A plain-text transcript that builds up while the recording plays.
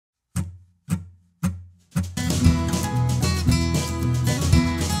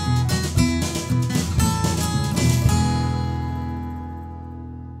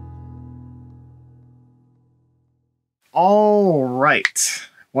All right.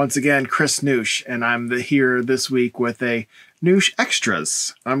 Once again, Chris Noosh, and I'm here this week with a Noosh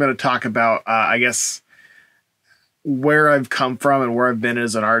Extras. I'm going to talk about, I guess, where I've come from and where I've been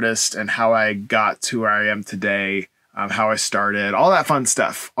as an artist and how I got to where I am today, how I started, all that fun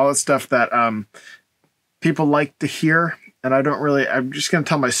stuff. All the stuff that people like to hear, and I'm just going to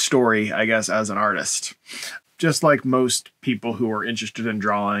tell my story, I guess, as an artist. Just like most people who are interested in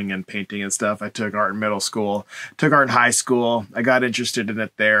drawing and painting and stuff, I took art in middle school, took art in high school. I got interested in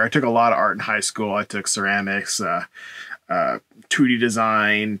it there. I took a lot of art in high school. I took ceramics, 2D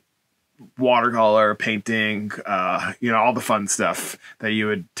design, watercolor, painting, all the fun stuff that you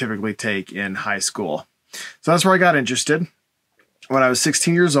would typically take in high school. So that's where I got interested. When I was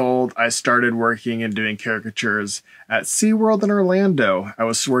 16 years old, I started working and doing caricatures at SeaWorld in Orlando. I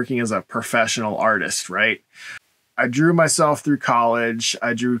was working as a professional artist, right? I drew myself through college.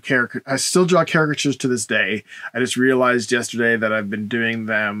 I still draw caricatures to this day. I just realized yesterday that I've been doing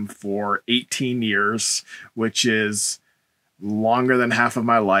them for 18 years, which is longer than half of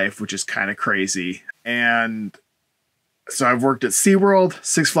my life, which is kind of crazy. And so I've worked at SeaWorld,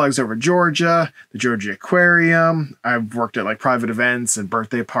 Six Flags Over Georgia, the Georgia Aquarium. I've worked at like private events and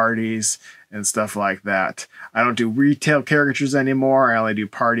birthday parties and stuff like that. I don't do retail caricatures anymore. I only do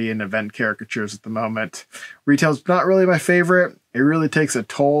party and event caricatures at the moment. Retail's not really my favorite. It really takes a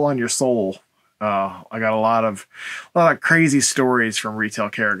toll on your soul. I got a lot of crazy stories from retail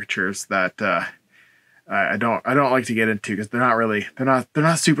caricatures that I don't like to get into because they're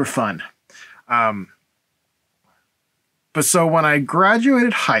not super fun. But so when I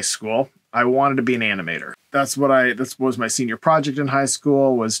graduated high school, I wanted to be an animator. That was my senior project in high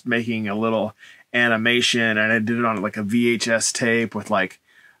school, was making a little animation, and I did it on like a VHS tape with like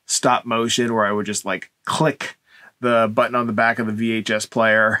stop motion, where I would just like click the button on the back of the VHS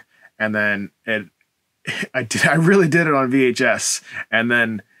player, and then I really did it on VHS, and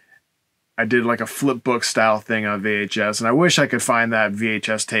then I did like a flip book style thing on VHS, and I wish I could find that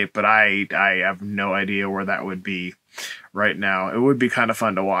VHS tape, but I have no idea where that would be right now. It would be kind of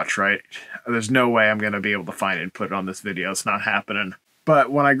fun to watch, right? There's no way I'm going to be able to find it and put it on this video. It's not happening.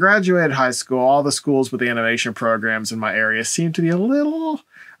 But when I graduated high school, all the schools with animation programs in my area seemed to be a little,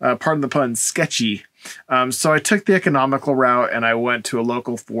 pardon the pun, sketchy. So I took the economical route and I went to a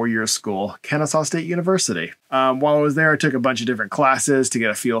local 4-year school, Kennesaw State University. While I was there, I took a bunch of different classes to get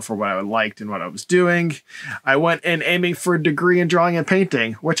a feel for what I liked and what I was doing. I went in aiming for a degree in drawing and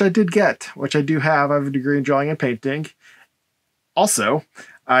painting, which I did get, which I do have. I have a degree in drawing and painting. Also,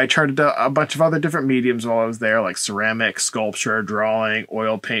 I tried a bunch of other different mediums while I was there, like ceramics, sculpture, drawing,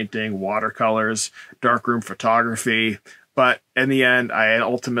 oil painting, watercolors, darkroom photography. But in the end, I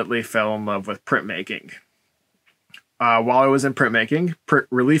ultimately fell in love with printmaking. While I was in printmaking,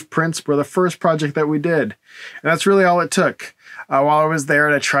 relief prints were the first project that we did. And that's really all it took. While I was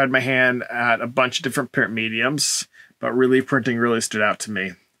there, I tried my hand at a bunch of different print mediums, but relief printing really stood out to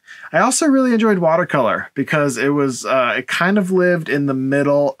me. I also really enjoyed watercolor because it kind of lived in the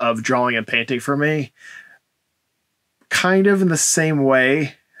middle of drawing and painting for me. Kind of in the same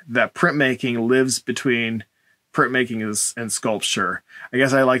way that printmaking lives between printmaking and sculpture. I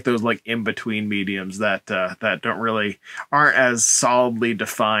guess I like those like in-between mediums that aren't as solidly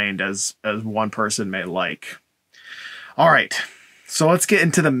defined as one person may like. All right, so let's get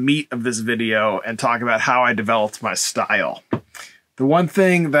into the meat of this video and talk about how I developed my style. The one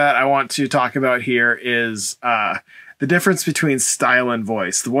thing that I want to talk about here is the difference between style and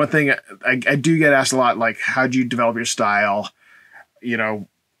voice. The one thing I do get asked a lot, like, how do you develop your style? You know,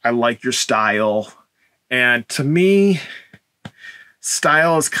 I like your style. And to me,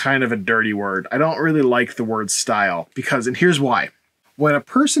 style is kind of a dirty word. I don't really like the word style and here's why. When a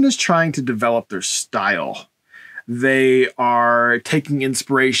person is trying to develop their style, they are taking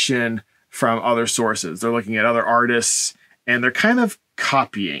inspiration from other sources. They're looking at other artists and they're kind of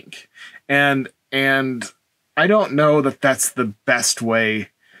copying. And I don't know that that's the best way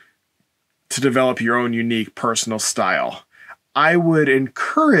to develop your own unique personal style. I would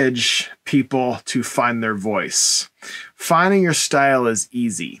encourage people to find their voice. Finding your style is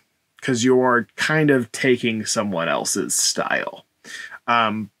easy because you're kind of taking someone else's style.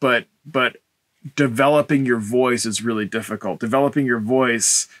 But developing your voice is really difficult. Developing your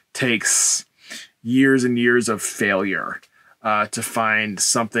voice takes years and years of failure to find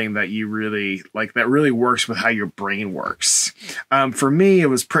something that you really like, that really works with how your brain works. For me, it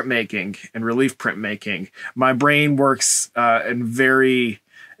was printmaking and relief printmaking. My brain works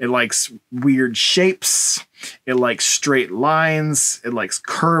it likes weird shapes. It likes straight lines. It likes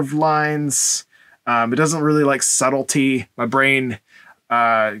curved lines. It doesn't really like subtlety. My brain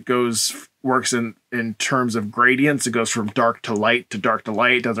goes works in terms of gradients. It goes from dark to light to dark to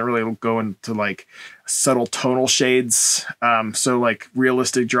light. It doesn't really go into like subtle tonal shades. So like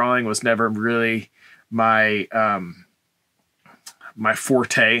realistic drawing was never really my my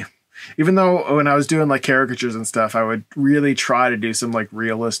forte. Even though when I was doing like caricatures and stuff, I would really try to do some like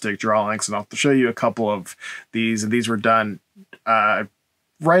realistic drawings, and I'll show you a couple of these. And these were done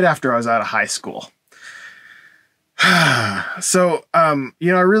right after I was out of high school. So,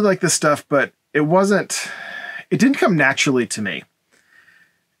 you know, I really like this stuff, but it didn't come naturally to me.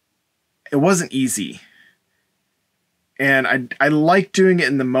 It wasn't easy. And I liked doing it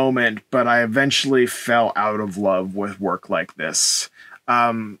in the moment, but I eventually fell out of love with work like this.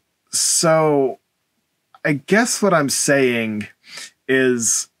 So I guess what I'm saying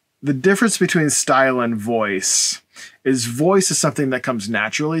is the difference between style and voice is something that comes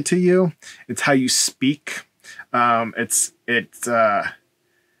naturally to you. It's how you speak. It's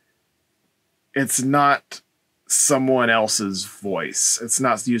not someone else's voice. It's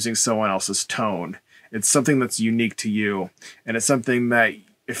not using someone else's tone. It's something that's unique to you. And it's something that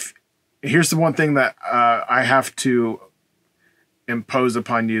here's the one thing that I have to impose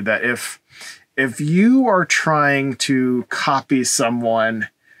upon you, that if you are trying to copy someone,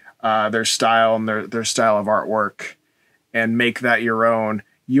 their style and their style of artwork and make that your own,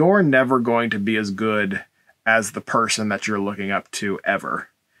 you're never going to be as good as the person that you're looking up to ever.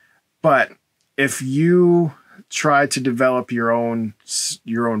 But if you try to develop your own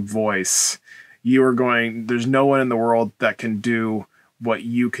voice, there's no one in the world that can do what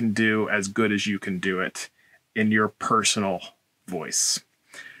you can do as good as you can do it in your personal voice.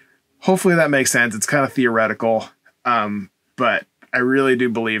 Hopefully that makes sense. It's kind of theoretical, but I really do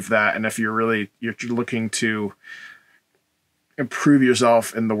believe that. And if you're looking to improve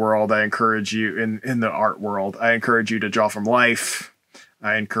yourself in the world, I encourage you in the art world, I encourage you to draw from life.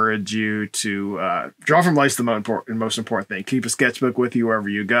 I encourage you to draw from life's the most important thing. Keep a sketchbook with you wherever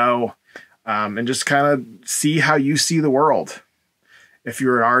you go, and just kind of see how you see the world. If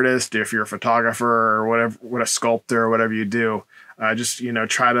you're an artist, if you're a photographer, or whatever, what a sculptor, or whatever you do, just, you know,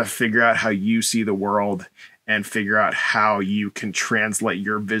 try to figure out how you see the world and figure out how you can translate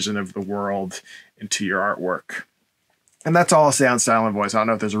your vision of the world into your artwork. And that's all I'll say on style and voice. I don't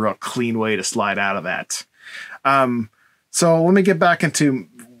know if there's a real clean way to slide out of that. So let me get back into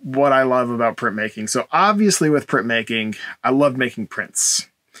what I love about printmaking. So obviously with printmaking, I love making prints.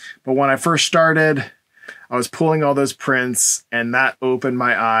 But when I first started, I was pulling all those prints, and that opened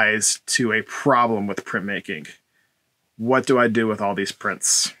my eyes to a problem with printmaking. What do I do with all these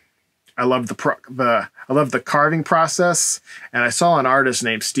prints? I love the carving process, and I saw an artist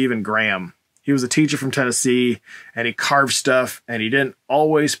named Stephen Graham. He was a teacher from Tennessee, and he carved stuff, and he didn't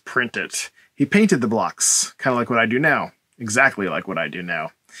always print it. He painted the blocks, kind of like what I do now, exactly like what I do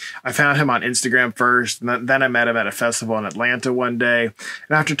now. I found him on Instagram first, and then I met him at a festival in Atlanta one day,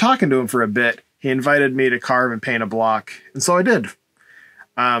 and after talking to him for a bit, he invited me to carve and paint a block, and so I did.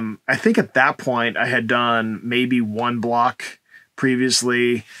 I think at that point I had done maybe one block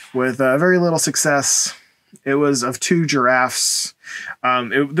previously with very little success. It was of two giraffes.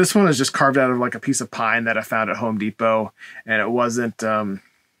 This one is just carved out of like a piece of pine that I found at Home Depot, and it wasn't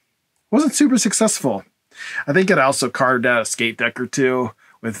super successful. I think it also carved out a skate deck or two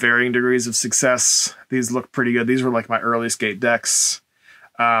with varying degrees of success. These look pretty good. These were like my early skate decks.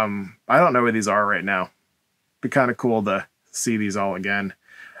 I don't know where these are right now. Be kind of cool to see these all again.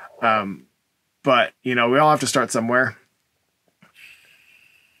 But, you know, we all have to start somewhere.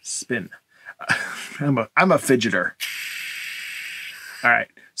 Spin. I'm a fidgeter. All right.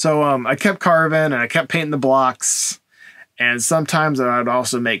 So I kept carving and I kept painting the blocks. And sometimes I'd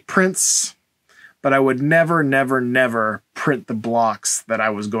also make prints. But I would never, never, never print the blocks that I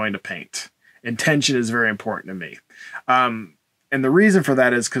was going to paint. Intention is very important to me. And the reason for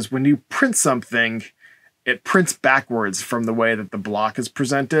that is because when you print something, it prints backwards from the way that the block is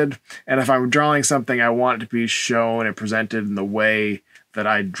presented. And if I'm drawing something, I want it to be shown and presented in the way that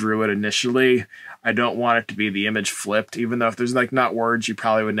I drew it initially. I don't want it to be the image flipped, even though if there's like not words, you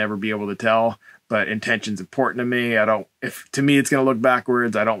probably would never be able to tell. But intention's important to me. To me, it's going to look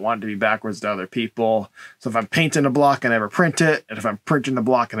backwards. I don't want it to be backwards to other people. So if I'm painting a block, I never print it. And if I'm printing a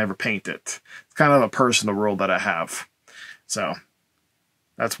block, I never paint it. It's kind of a personal rule that I have. So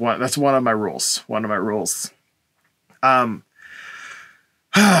that's one of my rules. One of my rules. All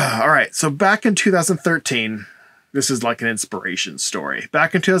right. So back in 2013, this is like an inspiration story.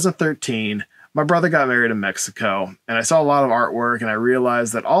 Back in 2013, my brother got married in Mexico, and I saw a lot of artwork, and I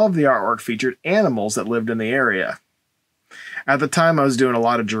realized that all of the artwork featured animals that lived in the area. At the time, I was doing a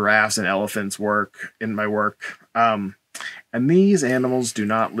lot of giraffes and elephants work in my work. And and these animals do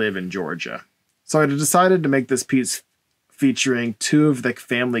not live in Georgia. So I decided to make this piece featuring two of the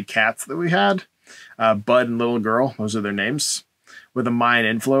family cats that we had, Bud and Little Girl, those are their names, with a Mayan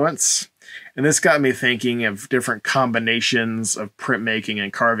influence. And this got me thinking of different combinations of printmaking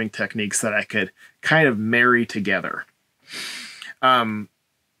and carving techniques that I could kind of marry together.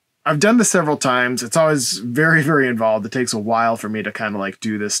 I've done this several times. It's always very, very involved. It takes a while for me to kind of like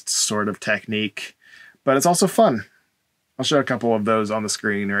do this sort of technique, but it's also fun. I'll show a couple of those on the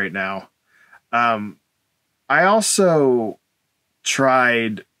screen right now. I also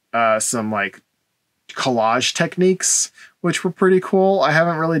tried some like collage techniques, which were pretty cool. I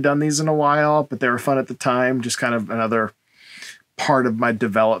haven't really done these in a while, but they were fun at the time. Just kind of another part of my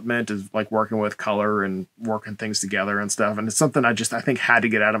development is like working with color and working things together and stuff. And it's something I think had to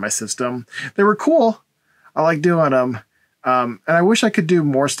get out of my system. They were cool. I like doing them. And I wish I could do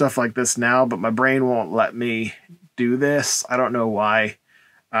more stuff like this now, but my brain won't let me do this. I don't know why.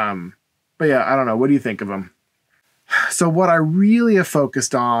 But yeah, I don't know. What do you think of them? So what I really have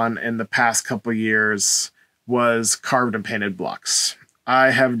focused on in the past couple years was carved and painted blocks.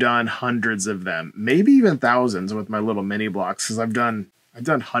 I have done hundreds of them, maybe even thousands with my little mini blocks, because I've done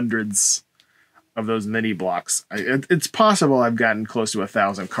hundreds of those mini blocks. It's possible I've gotten close to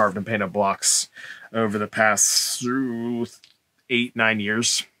 1,000 carved and painted blocks over the past 8-9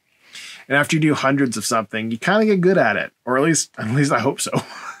 years. And after you do hundreds of something, you kind of get good at it, or at least I hope so.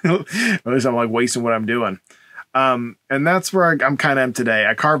 At least I'm like wasting what I'm doing. And that's where I'm kind of am today.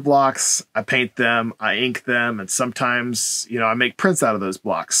 I carve blocks, I paint them, I ink them, and sometimes, I make prints out of those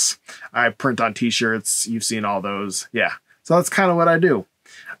blocks. I print on t-shirts. You've seen all those. Yeah. So that's kind of what I do.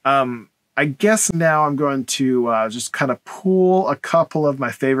 I guess now I'm going to just kind of pool a couple of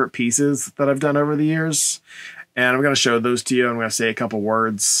my favorite pieces that I've done over the years. And I'm going to show those to you. I'm going to say a couple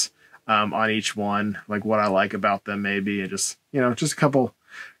words on each one, like what I like about them maybe, and just, just a couple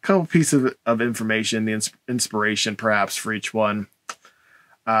pieces of information, the inspiration perhaps for each one.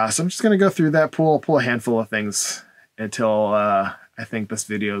 So I'm just going to go through that, pull a handful of things until I think this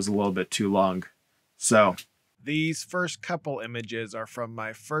video is a little bit too long. So these first couple images are from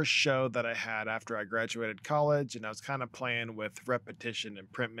my first show that I had after I graduated college, and I was kind of playing with repetition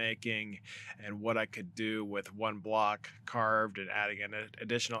and printmaking and what I could do with one block carved and adding an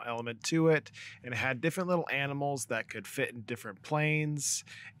additional element to it. And it had different little animals that could fit in different planes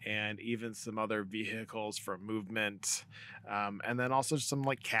and even some other vehicles for movement. And then also some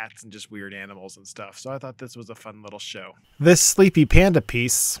like cats and just weird animals and stuff. So I thought this was a fun little show. This Sleepy Panda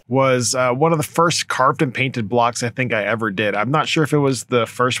piece was one of the first carved and painted blocks I think I ever did. I'm not sure if it was the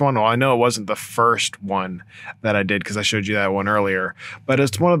first one. Well, I know it wasn't the first one that I did because I showed you that one earlier. But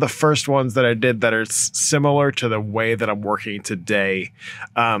it's one of the first ones that I did that are similar to the way that I'm working today.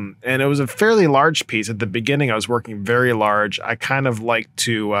 And it was a fairly large piece. At the beginning, I was working very large. I kind of like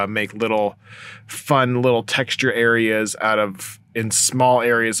to make little fun little texture areas out of in small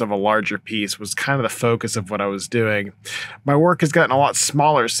areas of a larger piece was kind of the focus of what I was doing. My work has gotten a lot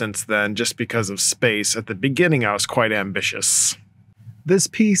smaller since then just because of space. At the beginning, I was quite ambitious. This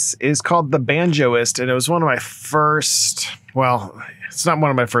piece is called The Banjoist, and it was one of my first, well, it's not one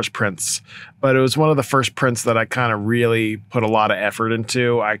of my first prints, but it was one of the first prints that I kind of really put a lot of effort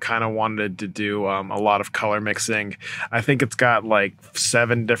into. I kind of wanted to do a lot of color mixing. I think it's got like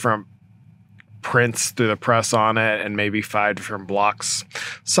 7 different prints through the press on it and maybe 5 different blocks,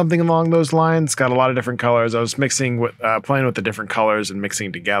 something along those lines. Got a lot of different colors. I was mixing with playing with the different colors and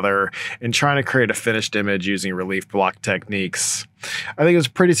mixing together and trying to create a finished image using relief block techniques. I think it was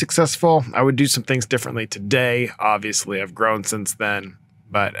pretty successful. I would do some things differently today. Obviously, I've grown since then,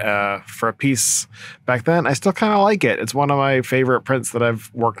 but for a piece back then, I still kind of like it. It's one of my favorite prints that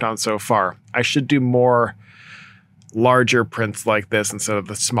I've worked on so far. I should do more larger prints like this instead of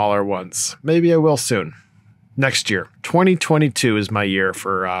the smaller ones. Maybe I will soon. Next year. 2022 is my year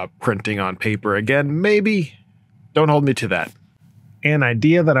for printing on paper again. Maybe. Don't hold me to that. An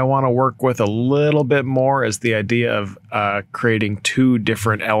idea that I want to work with a little bit more is the idea of creating 2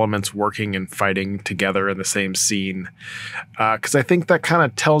 different elements working and fighting together in the same scene. Because I think that kind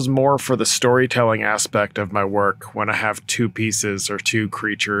of tells more for the storytelling aspect of my work when I have 2 pieces or 2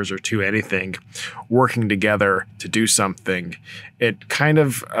 creatures or 2 anything working together to do something. It kind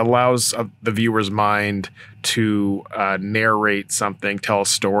of allows the viewer's mind to narrate something, tell a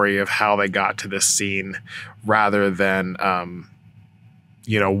story of how they got to this scene rather than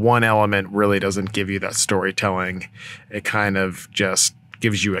one element really doesn't give you that storytelling. It kind of just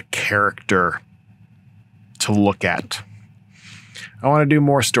gives you a character to look at. I want to do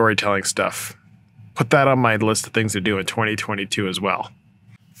more storytelling stuff. Put that on my list of things to do in 2022 as well.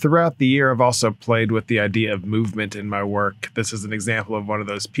 Throughout the year, I've also played with the idea of movement in my work. This is an example of one of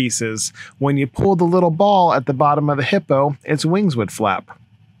those pieces. When you pull the little ball at the bottom of the hippo, its wings would flap.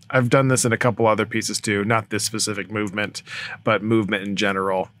 I've done this in a couple other pieces too, not this specific movement, but movement in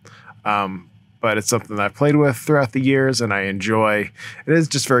general. But it's something that I've played with throughout the years and I enjoy. It is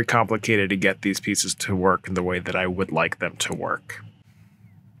just very complicated to get these pieces to work in the way that I would like them to work.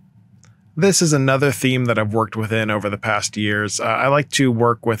 This is another theme that I've worked within over the past years. I like to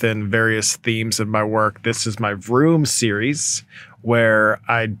work within various themes in my work. This is my Vroom series, where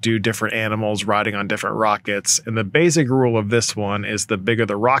I do different animals riding on different rockets. And the basic rule of this one is the bigger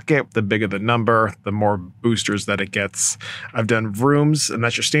the rocket, the bigger the number, the more boosters that it gets. I've done Vrooms, and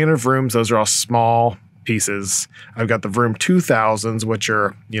that's your standard Vrooms. Those are all small pieces. I've got the Vroom 2000s, which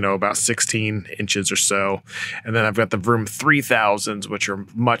are, about 16 inches or so. And then I've got the Vroom 3000s, which are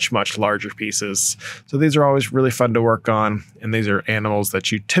much, much larger pieces. So these are always really fun to work on. And these are animals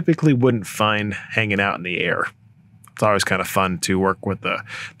that you typically wouldn't find hanging out in the air. It's always kind of fun to work with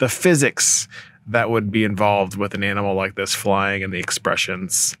the physics that would be involved with an animal like this flying and the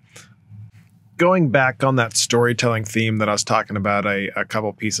expressions. Going back on that storytelling theme that I was talking about a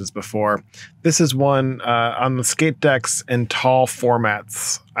couple pieces before, this is one on the skate decks in tall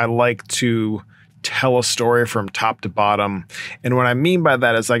formats. I like to tell a story from top to bottom. And what I mean by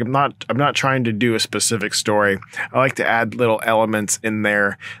that is like I'm not trying to do a specific story. I like to add little elements in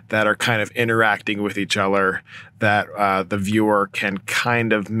there that are kind of interacting with each other, that the viewer can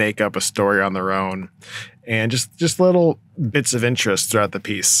kind of make up a story on their own. And just little bits of interest throughout the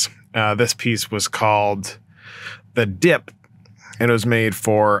piece. This piece was called The Dip, and it was made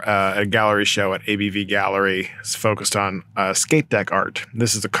for a gallery show at ABV Gallery. It's focused on skate deck art.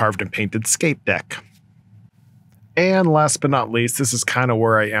 This is a carved and painted skate deck. And last but not least, this is kind of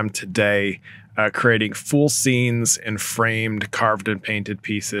where I am today, creating full scenes and framed, carved and painted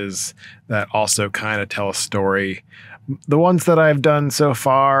pieces that also kind of tell a story. The ones that I've done so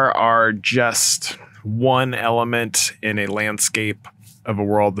far are just one element in a landscape of a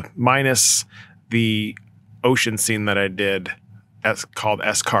world, minus the ocean scene that I did called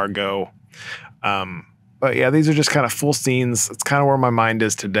Escargot. But yeah, these are just kind of full scenes. It's kind of where my mind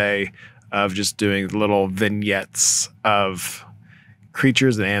is today, of just doing little vignettes of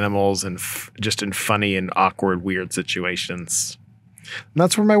creatures and animals and just in funny and awkward, weird situations. And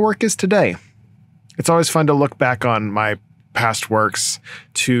that's where my work is today. It's always fun to look back on my past works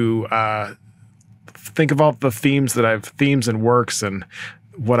to think of all the themes and works and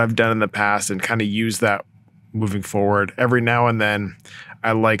what I've done in the past and kind of use that moving forward. Every now and then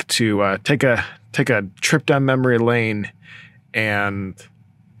I like to take a trip down memory lane and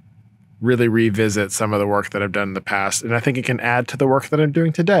really revisit some of the work that I've done in the past. And I think it can add to the work that I'm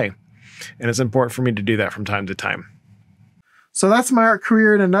doing today. And it's important for me to do that from time to time. So that's my art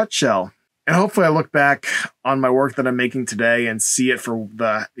career in a nutshell. And hopefully I look back on my work that I'm making today and see it for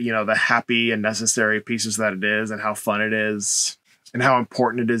the happy and necessary pieces that it is, and how fun it is and how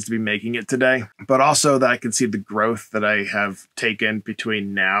important it is to be making it today. But also that I can see the growth that I have taken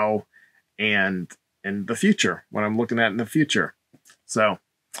between now and in the future, when I'm looking at in the future. So,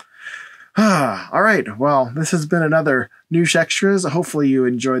 all right. Well, this has been another Noosh Extras. Hopefully you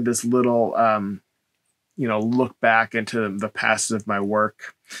enjoyed this little, look back into the past of my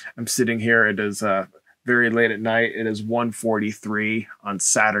work. I'm sitting here. It is very late at night. It is 1:43 on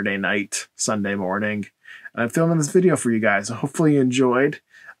Saturday night, Sunday morning. And I'm filming this video for you guys. So hopefully you enjoyed.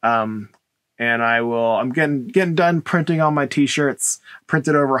 And I'm getting done printing all my t-shirts.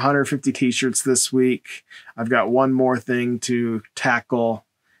 Printed over 150 t-shirts this week. I've got one more thing to tackle.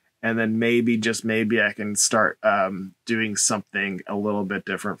 And then maybe, just maybe, I can start doing something a little bit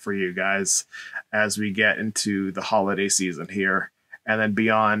different for you guys as we get into the holiday season here. And then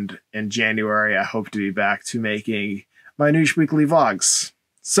beyond, in January, I hope to be back to making my Noosh weekly vlogs.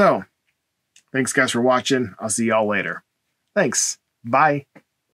 So, thanks guys for watching. I'll see y'all later. Thanks. Bye.